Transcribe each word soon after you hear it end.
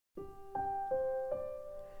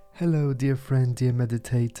Hello, dear friend, dear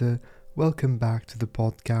meditator. Welcome back to the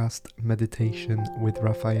podcast Meditation with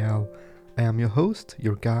Raphael. I am your host,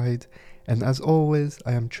 your guide, and as always,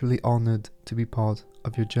 I am truly honored to be part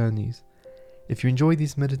of your journeys. If you enjoy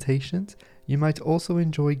these meditations, you might also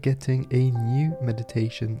enjoy getting a new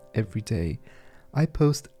meditation every day. I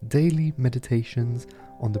post daily meditations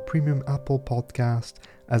on the Premium Apple Podcast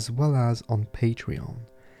as well as on Patreon.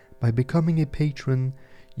 By becoming a patron,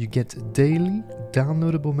 you get daily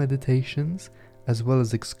downloadable meditations as well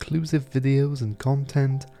as exclusive videos and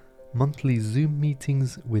content, monthly Zoom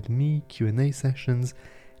meetings with me, Q&A sessions,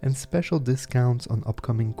 and special discounts on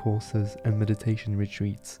upcoming courses and meditation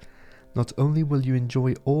retreats. Not only will you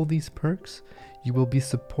enjoy all these perks, you will be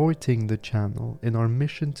supporting the channel in our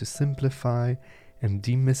mission to simplify and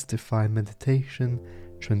demystify meditation,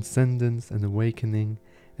 transcendence and awakening,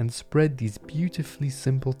 and spread these beautifully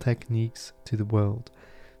simple techniques to the world.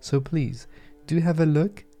 So please, do have a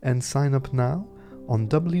look and sign up now on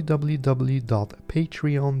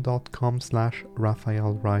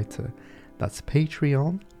www.patreon.com/RaphaelWriter. That's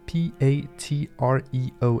Patreon,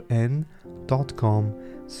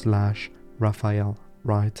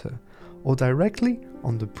 patreon.com/RaphaelWriter. Or directly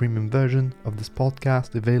on the premium version of this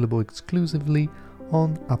podcast available exclusively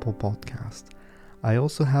on Apple Podcast. I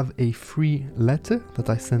also have a free letter that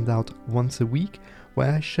I send out once a week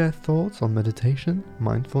where I share thoughts on meditation,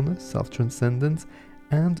 mindfulness, self-transcendence,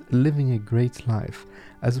 and living a great life,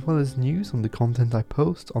 as well as news on the content I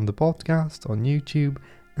post on the podcast, on YouTube,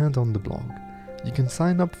 and on the blog. You can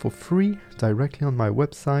sign up for free directly on my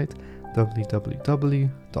website,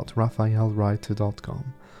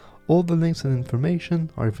 www.raphaelwriter.com. All the links and information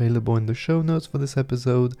are available in the show notes for this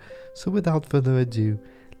episode, so without further ado,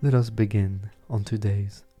 let us begin on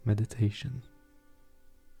today's meditation.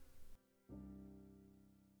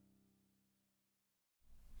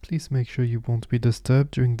 Please make sure you won't be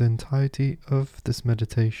disturbed during the entirety of this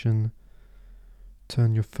meditation.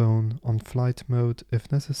 Turn your phone on flight mode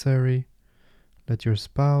if necessary. Let your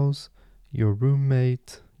spouse, your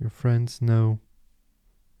roommate, your friends know.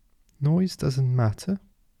 Noise doesn't matter.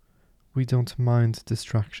 We don't mind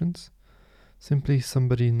distractions. Simply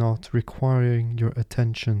somebody not requiring your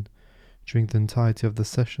attention during the entirety of the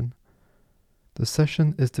session. The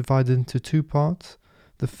session is divided into two parts.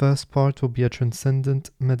 The first part will be a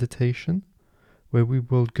transcendent meditation, where we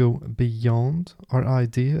will go beyond our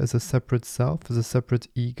idea as a separate self, as a separate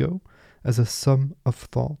ego, as a sum of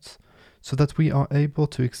thoughts, so that we are able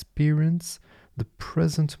to experience the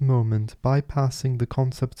present moment, bypassing the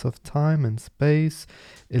concepts of time and space,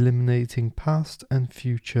 eliminating past and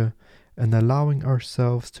future, and allowing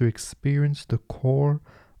ourselves to experience the core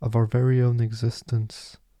of our very own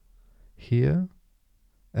existence, here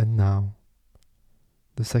and now.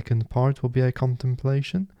 The second part will be a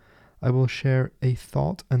contemplation. I will share a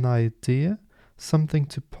thought, an idea, something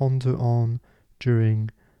to ponder on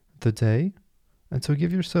during the day, and to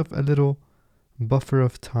give yourself a little buffer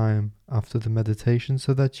of time after the meditation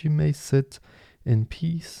so that you may sit in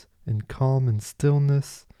peace, in calm and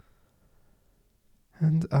stillness,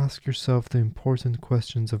 and ask yourself the important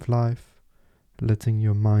questions of life, letting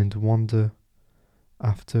your mind wander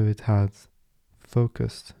after it has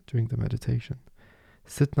focused during the meditation.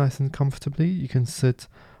 Sit nice and comfortably. You can sit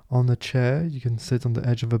on a chair, you can sit on the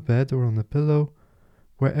edge of a bed or on a pillow,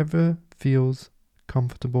 wherever feels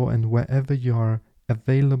comfortable and wherever you are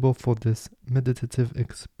available for this meditative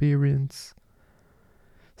experience.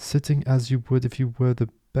 Sitting as you would if you were the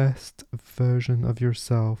best version of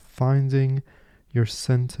yourself, finding your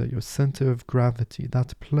center of gravity,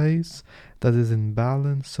 that place that is in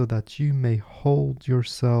balance so that you may hold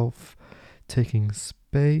yourself, taking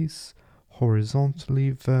space horizontally,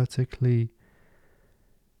 vertically,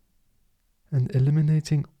 and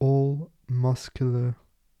eliminating all muscular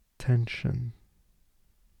tension.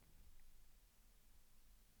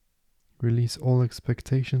 Release all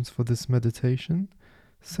expectations for this meditation.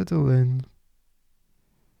 Settle in.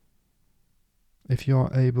 If you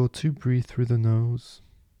are able to breathe through the nose,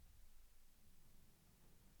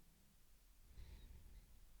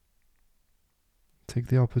 take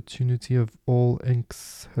the opportunity of all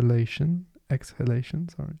exhalation,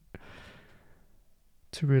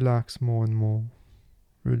 to relax more and more.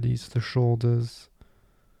 Release the shoulders.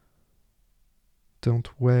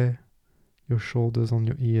 Don't wear your shoulders on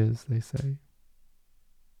your ears, they say.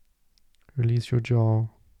 Release your jaw.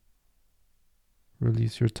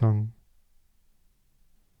 Release your tongue.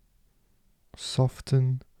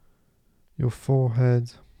 Soften your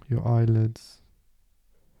forehead, your eyelids.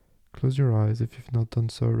 Close your eyes if you've not done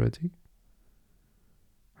so already.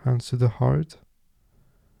 Hands to the heart,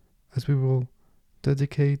 as we will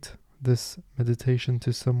dedicate this meditation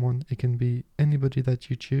to someone. It can be anybody that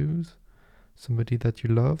you choose, somebody that you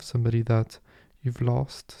love, somebody that you've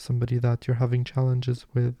lost, somebody that you're having challenges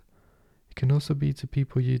with. It can also be to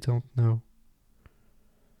people you don't know.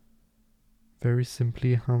 Very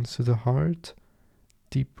simply, hands to the heart,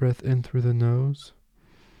 deep breath in through the nose,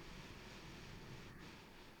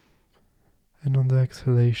 and on the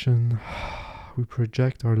exhalation, we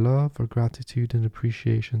project our love, our gratitude and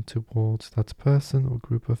appreciation towards that person or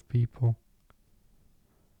group of people.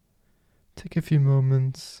 Take a few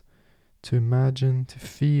moments to imagine, to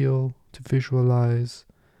feel, to visualize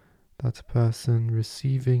that person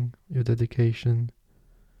receiving your dedication,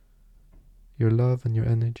 your love and your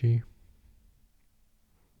energy.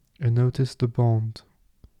 And notice the bond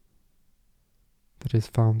that is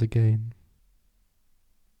found again.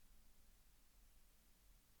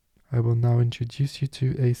 I will now introduce you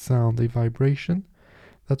to a sound, a vibration,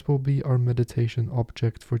 that will be our meditation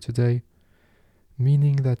object for today,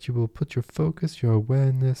 meaning that you will put your focus, your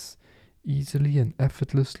awareness, easily and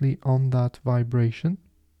effortlessly on that vibration,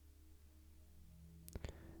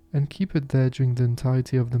 and keep it there during the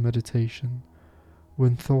entirety of the meditation.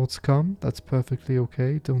 When thoughts come, that's perfectly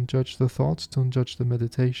okay. Don't judge the thoughts, don't judge the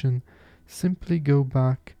meditation. Simply go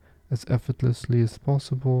back as effortlessly as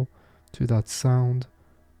possible to that sound,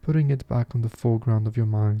 putting it back on the foreground of your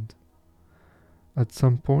mind. At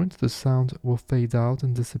some point, the sound will fade out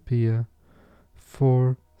and disappear.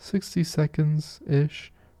 For 60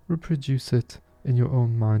 seconds-ish, reproduce it in your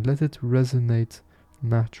own mind. Let it resonate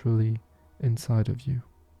naturally inside of you.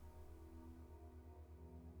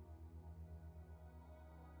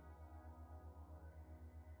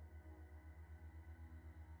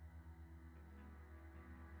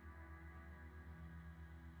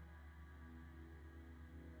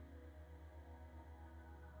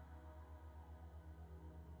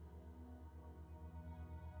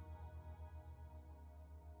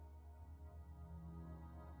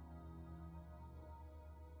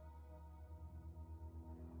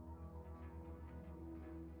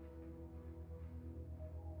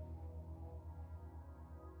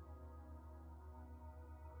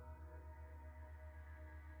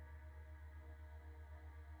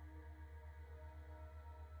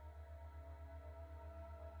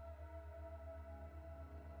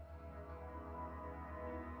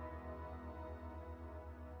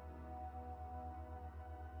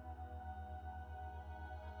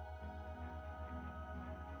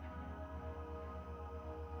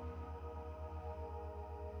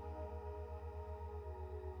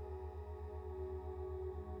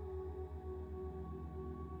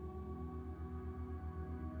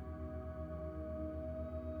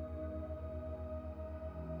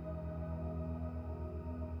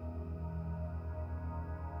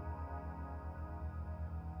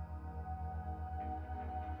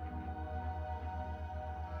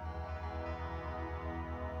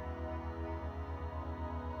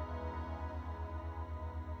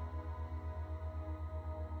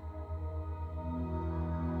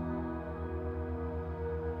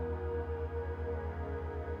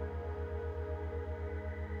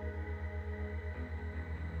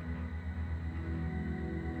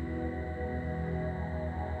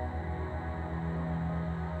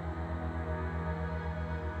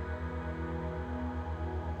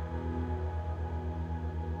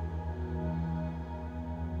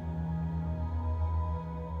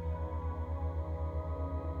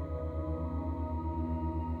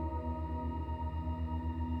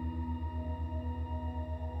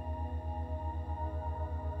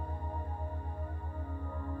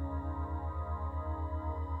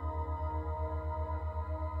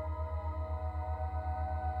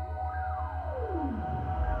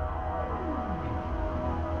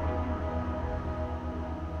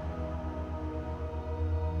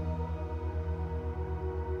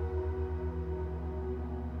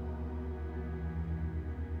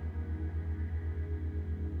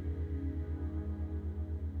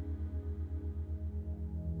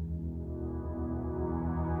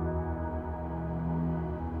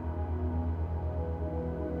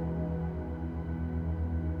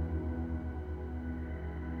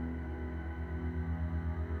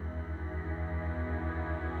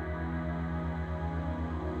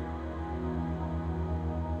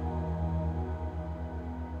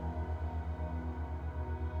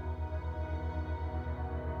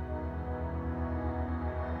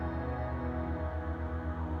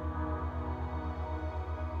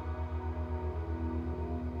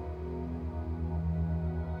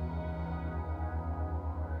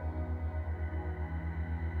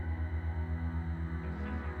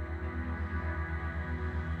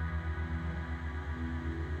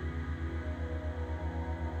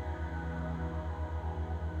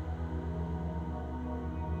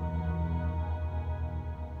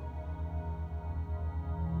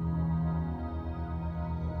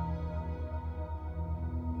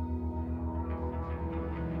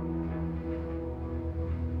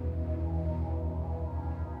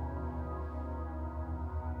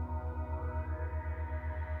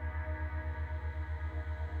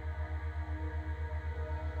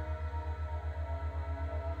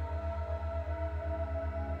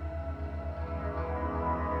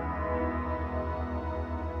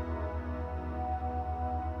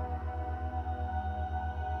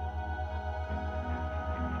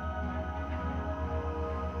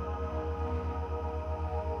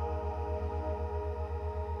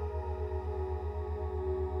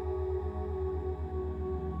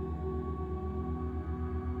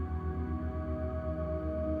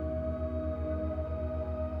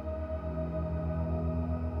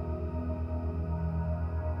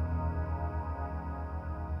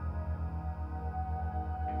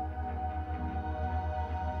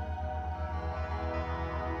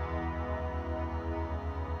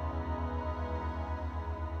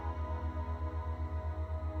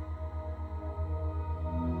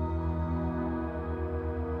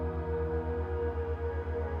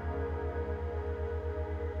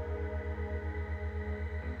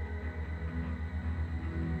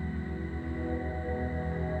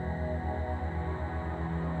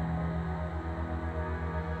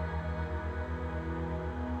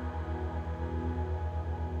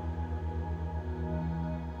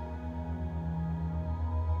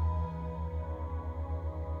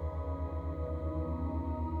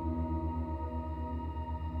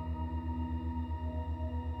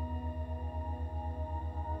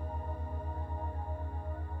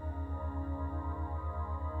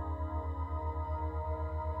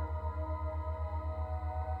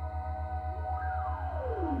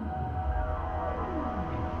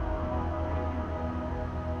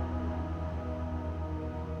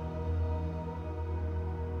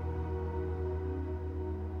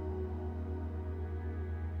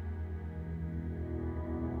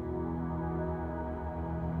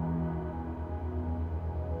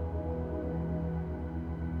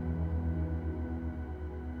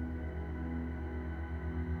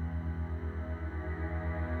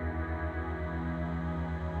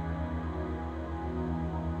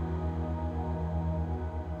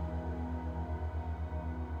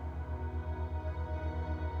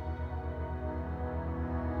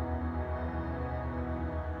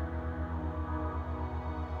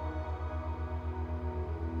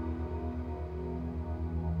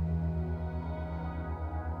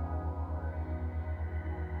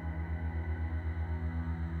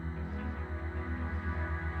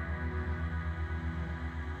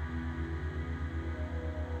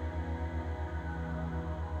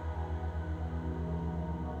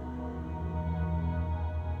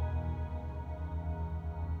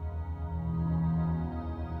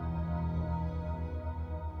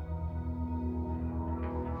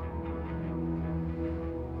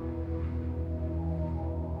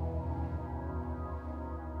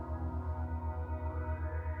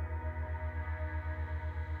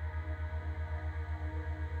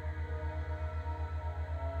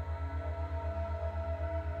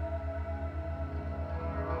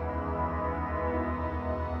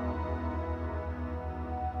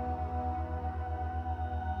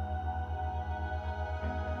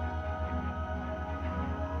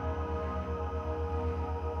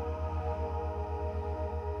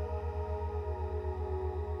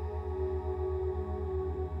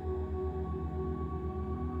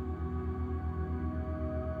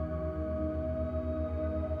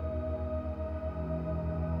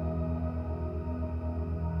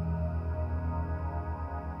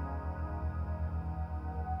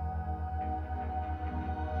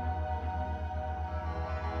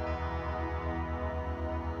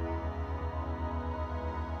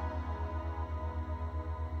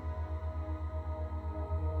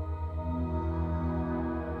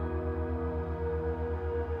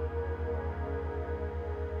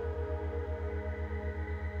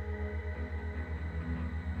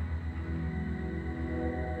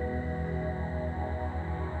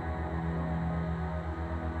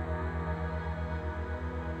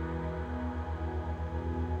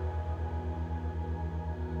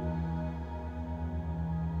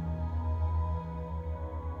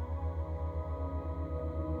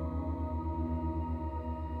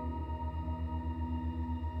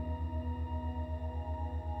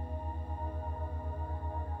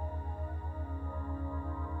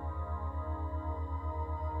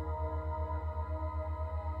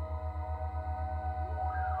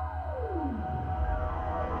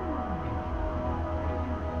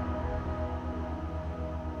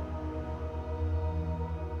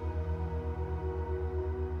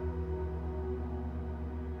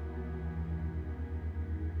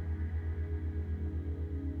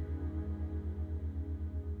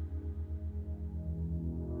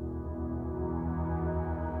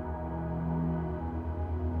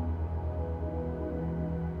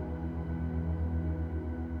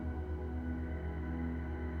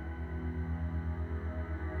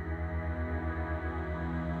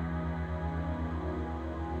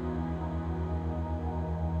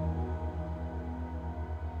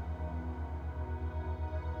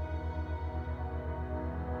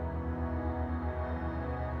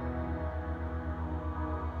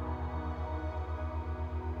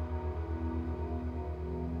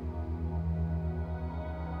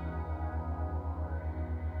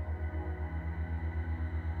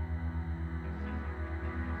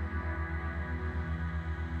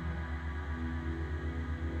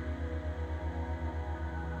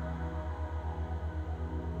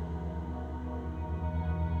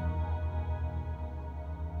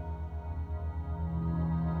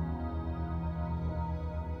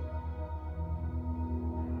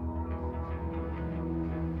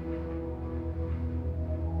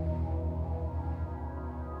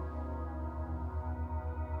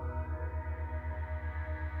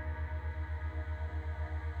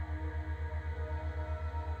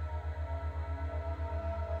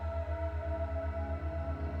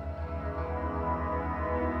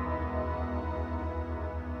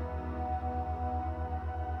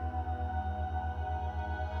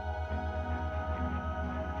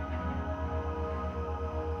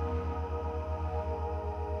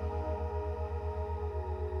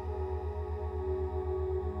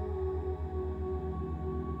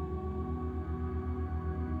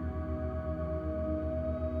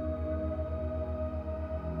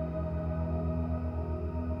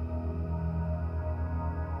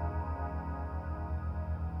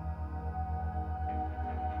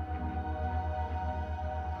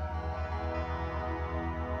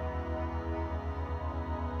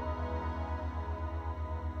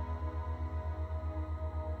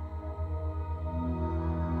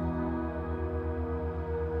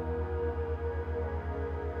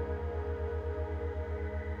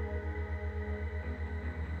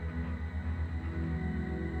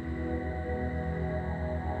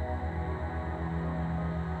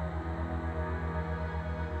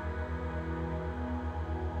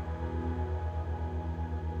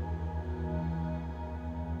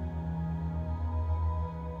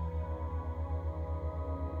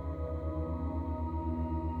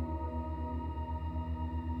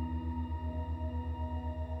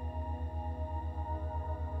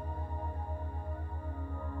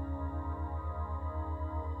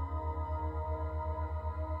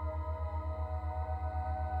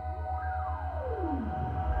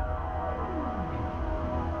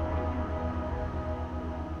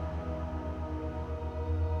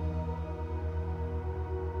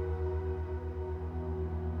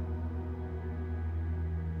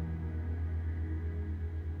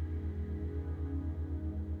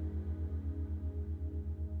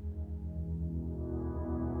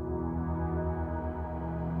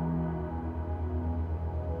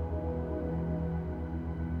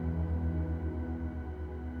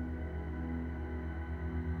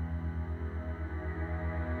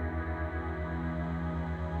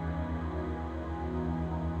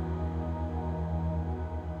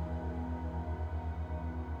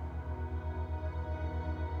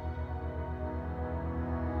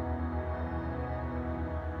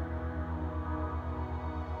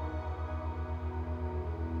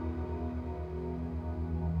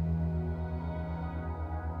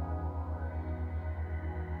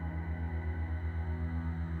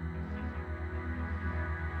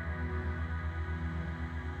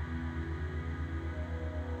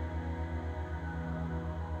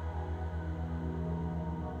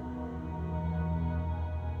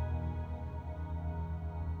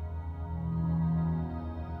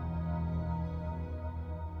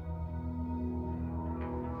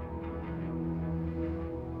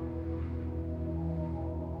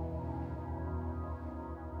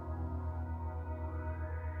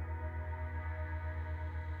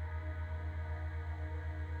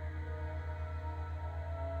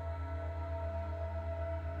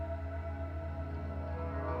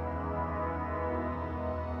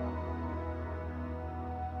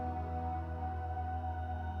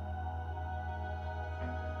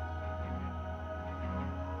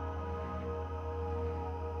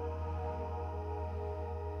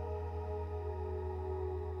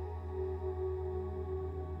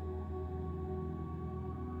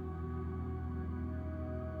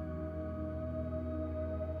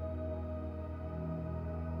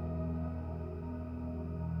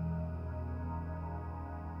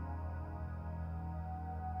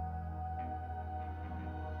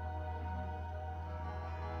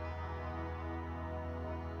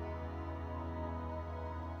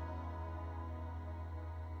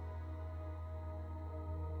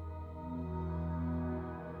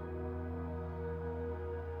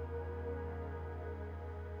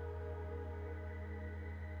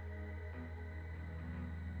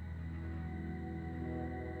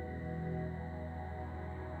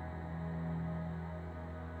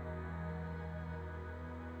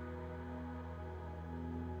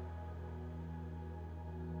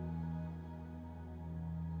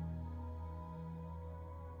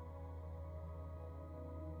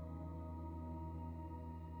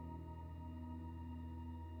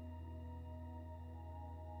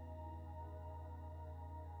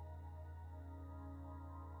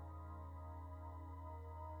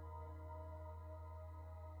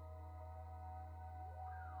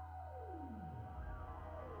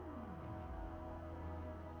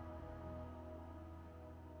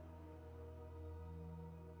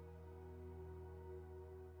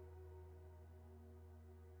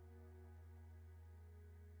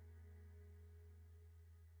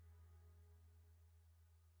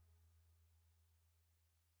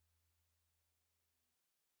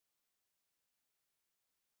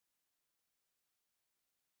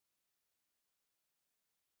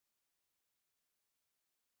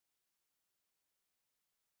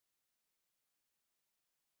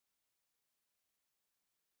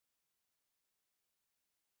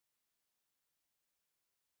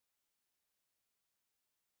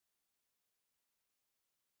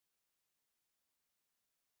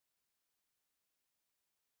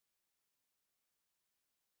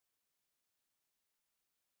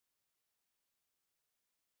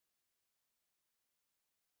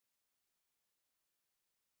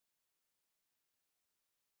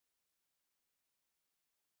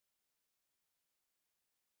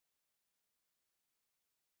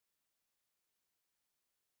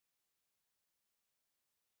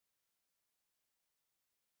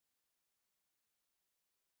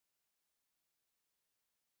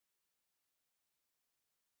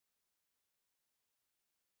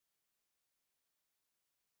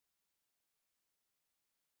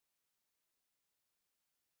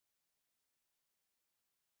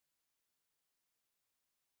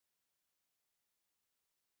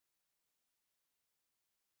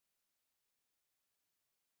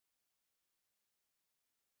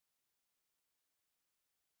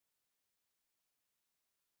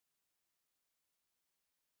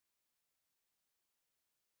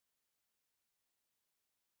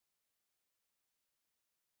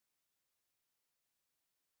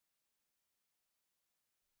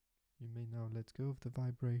 You may now let go of the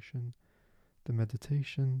vibration. The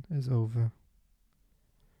meditation is over.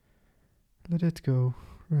 Let it go.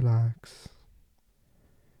 Relax.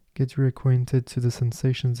 Get reacquainted to the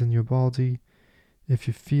sensations in your body. If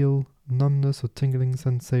you feel numbness or tingling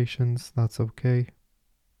sensations, that's okay.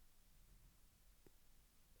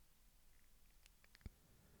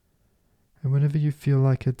 And whenever you feel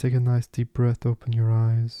like it, take a nice deep breath, open your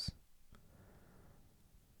eyes.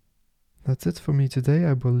 That's it for me today.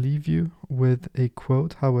 I will leave you with a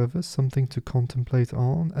quote, however, something to contemplate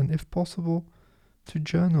on, and if possible, to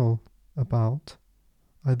journal about,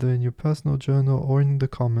 either in your personal journal or in the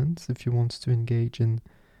comments if you want to engage in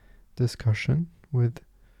discussion with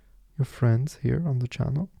your friends here on the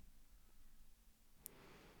channel.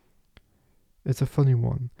 It's a funny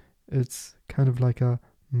one. It's kind of like a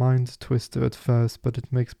mind twister at first, but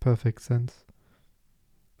it makes perfect sense.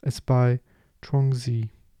 It's by Chuang-Tzu,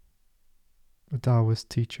 a Taoist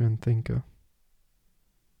teacher and thinker.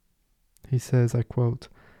 He says, I quote,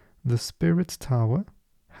 "The spirit tower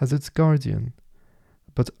has its guardian,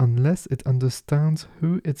 but unless it understands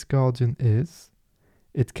who its guardian is,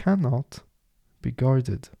 it cannot be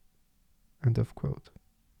guarded." End of quote.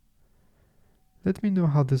 Let me know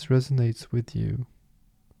how this resonates with you.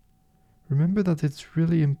 Remember that it's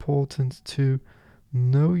really important to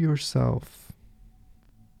know yourself,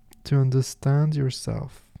 to understand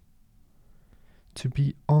yourself, to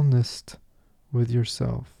be honest with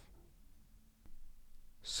yourself,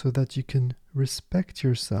 so that you can respect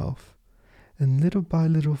yourself and little by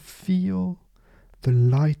little feel the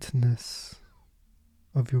lightness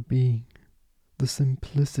of your being, the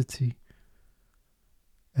simplicity,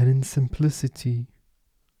 and in simplicity,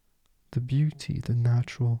 the beauty, the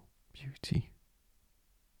natural beauty.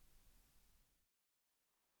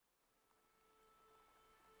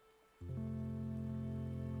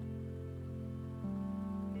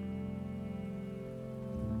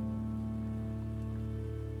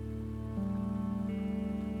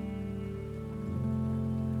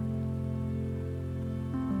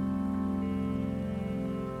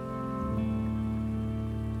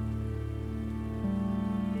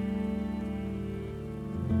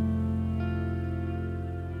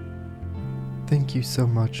 Thank you so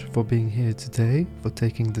much for being here today, for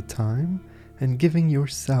taking the time and giving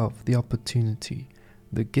yourself the opportunity,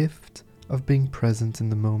 the gift of being present in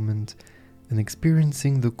the moment and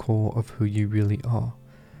experiencing the core of who you really are.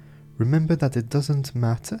 Remember that it doesn't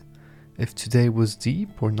matter if today was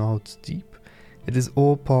deep or not deep, it is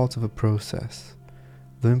all part of a process.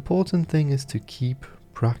 The important thing is to keep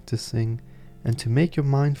practicing and to make your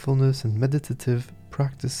mindfulness and meditative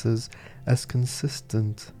practices as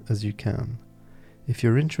consistent as you can. If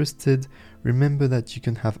you're interested, remember that you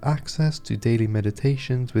can have access to daily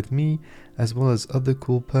meditations with me, as well as other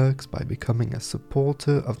cool perks by becoming a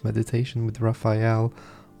supporter of Meditation with Raphael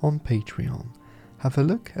on Patreon. Have a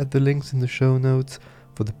look at the links in the show notes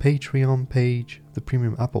for the Patreon page, the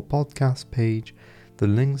Premium Apple Podcast page, the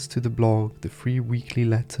links to the blog, the free weekly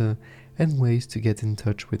letter, and ways to get in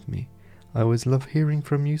touch with me. I always love hearing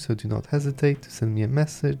from you, so do not hesitate to send me a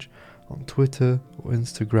message on Twitter or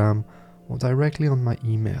Instagram, or directly on my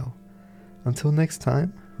email. Until next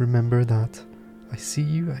time, remember that I see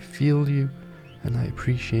you, I feel you, and I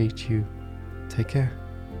appreciate you. Take care.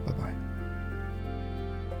 Bye-bye.